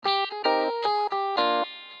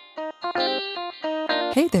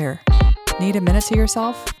Hey there! Need a minute to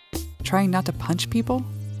yourself? Trying not to punch people?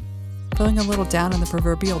 Feeling a little down in the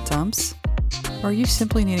proverbial dumps? Or are you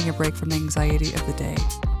simply needing a break from the anxiety of the day?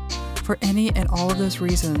 For any and all of those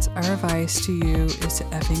reasons, our advice to you is to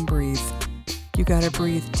effing breathe. You gotta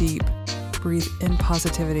breathe deep, breathe in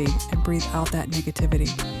positivity, and breathe out that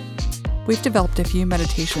negativity. We've developed a few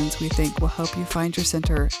meditations we think will help you find your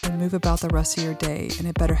center and move about the rest of your day in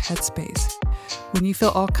a better headspace. When you feel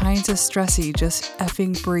all kinds of stressy, just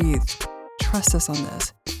effing breathe. Trust us on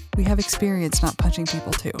this. We have experience not punching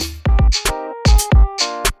people too.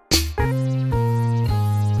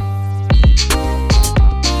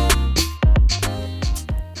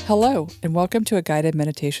 Hello, and welcome to a guided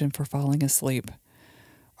meditation for falling asleep.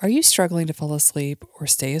 Are you struggling to fall asleep or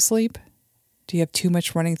stay asleep? Do you have too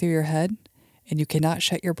much running through your head and you cannot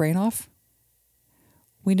shut your brain off?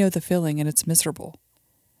 We know the feeling and it's miserable.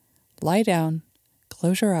 Lie down,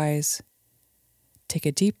 close your eyes, take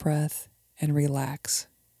a deep breath, and relax.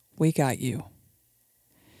 We got you.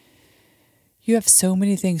 You have so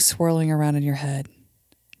many things swirling around in your head.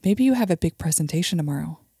 Maybe you have a big presentation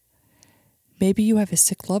tomorrow. Maybe you have a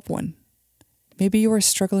sick loved one. Maybe you are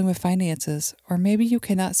struggling with finances, or maybe you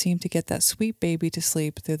cannot seem to get that sweet baby to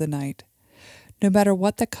sleep through the night. No matter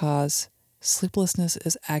what the cause, sleeplessness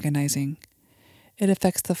is agonizing. It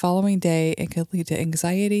affects the following day and could lead to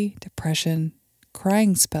anxiety, depression,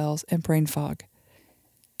 crying spells, and brain fog.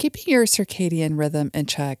 Keeping your circadian rhythm in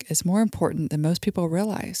check is more important than most people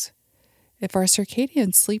realize. If our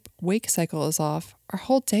circadian sleep-wake cycle is off, our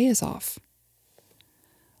whole day is off.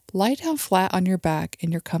 Lie down flat on your back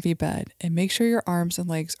in your comfy bed and make sure your arms and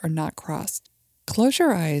legs are not crossed. Close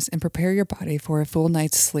your eyes and prepare your body for a full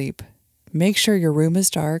night's sleep. Make sure your room is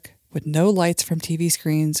dark with no lights from TV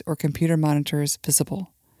screens or computer monitors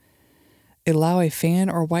visible. Allow a fan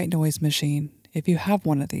or white noise machine, if you have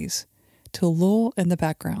one of these, to lull in the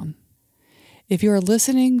background. If you are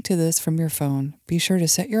listening to this from your phone, be sure to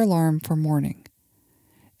set your alarm for morning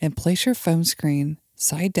and place your phone screen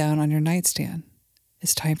side down on your nightstand.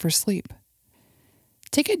 It's time for sleep.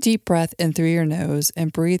 Take a deep breath in through your nose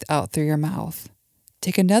and breathe out through your mouth.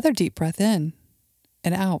 Take another deep breath in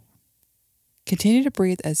and out. Continue to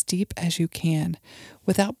breathe as deep as you can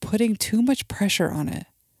without putting too much pressure on it.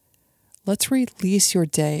 Let's release your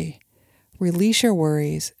day, release your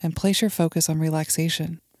worries, and place your focus on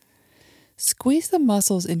relaxation. Squeeze the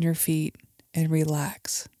muscles in your feet and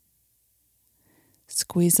relax.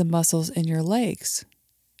 Squeeze the muscles in your legs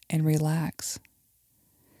and relax.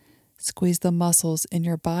 Squeeze the muscles in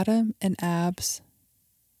your bottom and abs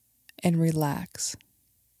and relax.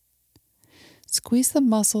 Squeeze the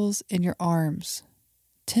muscles in your arms,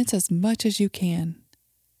 tense as much as you can,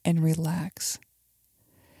 and relax.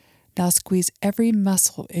 Now squeeze every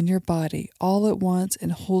muscle in your body all at once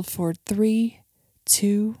and hold for 3,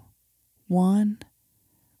 2, 1.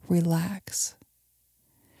 Relax.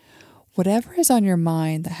 Whatever is on your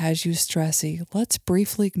mind that has you stressy, let's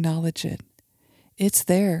briefly acknowledge it. It's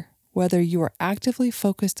there, whether you are actively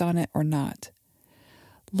focused on it or not.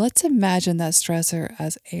 Let's imagine that stressor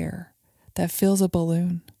as air that fills a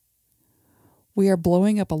balloon. We are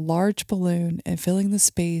blowing up a large balloon and filling the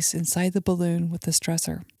space inside the balloon with the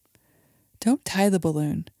stressor. Don't tie the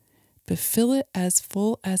balloon, but fill it as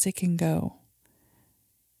full as it can go.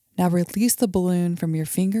 Now release the balloon from your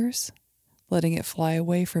fingers, letting it fly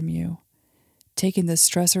away from you, taking the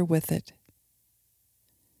stressor with it.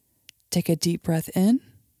 Take a deep breath in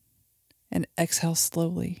and exhale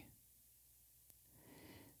slowly.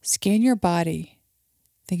 Scan your body.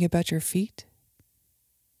 Think about your feet,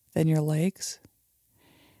 then your legs,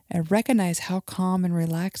 and recognize how calm and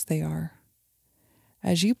relaxed they are.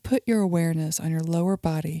 As you put your awareness on your lower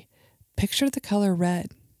body, picture the color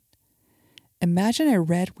red. Imagine a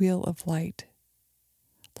red wheel of light,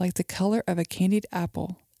 like the color of a candied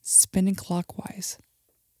apple, spinning clockwise.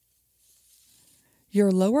 Your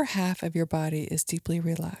lower half of your body is deeply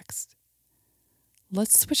relaxed.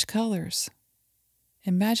 Let's switch colors.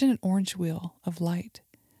 Imagine an orange wheel of light,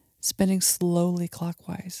 spinning slowly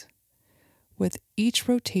clockwise. With each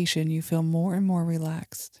rotation, you feel more and more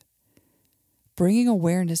relaxed. Bringing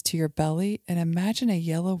awareness to your belly and imagine a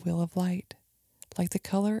yellow wheel of light, like the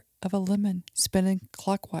color of a lemon, spinning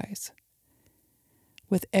clockwise.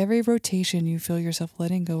 With every rotation, you feel yourself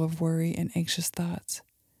letting go of worry and anxious thoughts.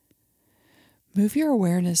 Move your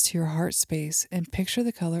awareness to your heart space and picture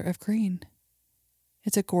the color of green.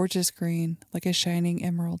 It's a gorgeous green, like a shining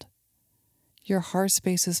emerald. Your heart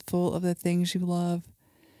space is full of the things you love,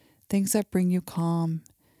 things that bring you calm,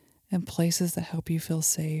 and places that help you feel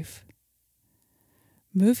safe.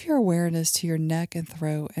 Move your awareness to your neck and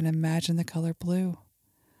throat and imagine the color blue,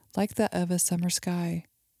 like that of a summer sky.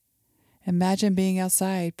 Imagine being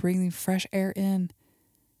outside, breathing fresh air in,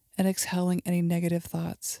 and exhaling any negative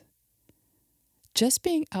thoughts. Just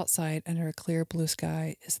being outside under a clear blue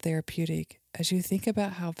sky is therapeutic as you think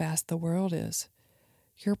about how vast the world is.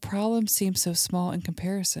 Your problems seem so small in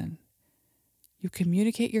comparison. You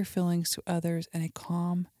communicate your feelings to others in a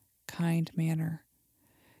calm, kind manner.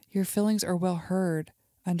 Your feelings are well heard,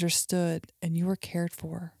 understood, and you are cared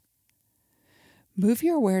for. Move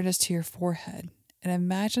your awareness to your forehead and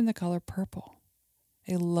imagine the color purple,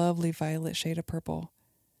 a lovely violet shade of purple.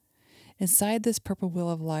 Inside this purple wheel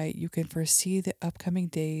of light, you can foresee the upcoming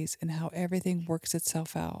days and how everything works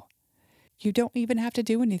itself out. You don't even have to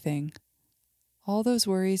do anything. All those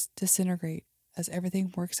worries disintegrate as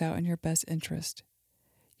everything works out in your best interest.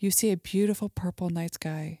 You see a beautiful purple night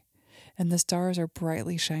sky, and the stars are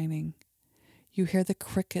brightly shining. You hear the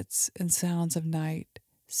crickets and sounds of night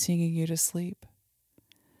singing you to sleep.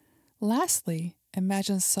 Lastly,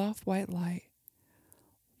 imagine soft white light,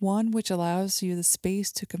 one which allows you the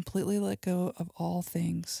space to completely let go of all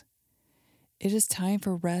things. It is time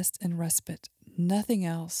for rest and respite, nothing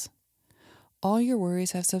else. All your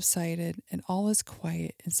worries have subsided and all is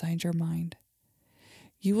quiet inside your mind.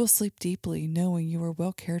 You will sleep deeply knowing you are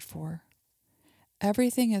well cared for.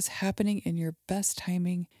 Everything is happening in your best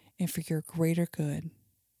timing and for your greater good.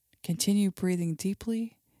 Continue breathing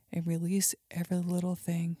deeply and release every little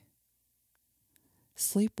thing.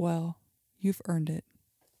 Sleep well. You've earned it.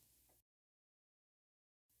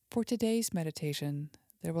 For today's meditation,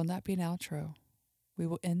 there will not be an outro. We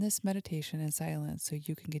will end this meditation in silence so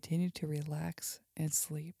you can continue to relax and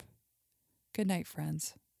sleep. Good night,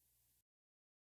 friends.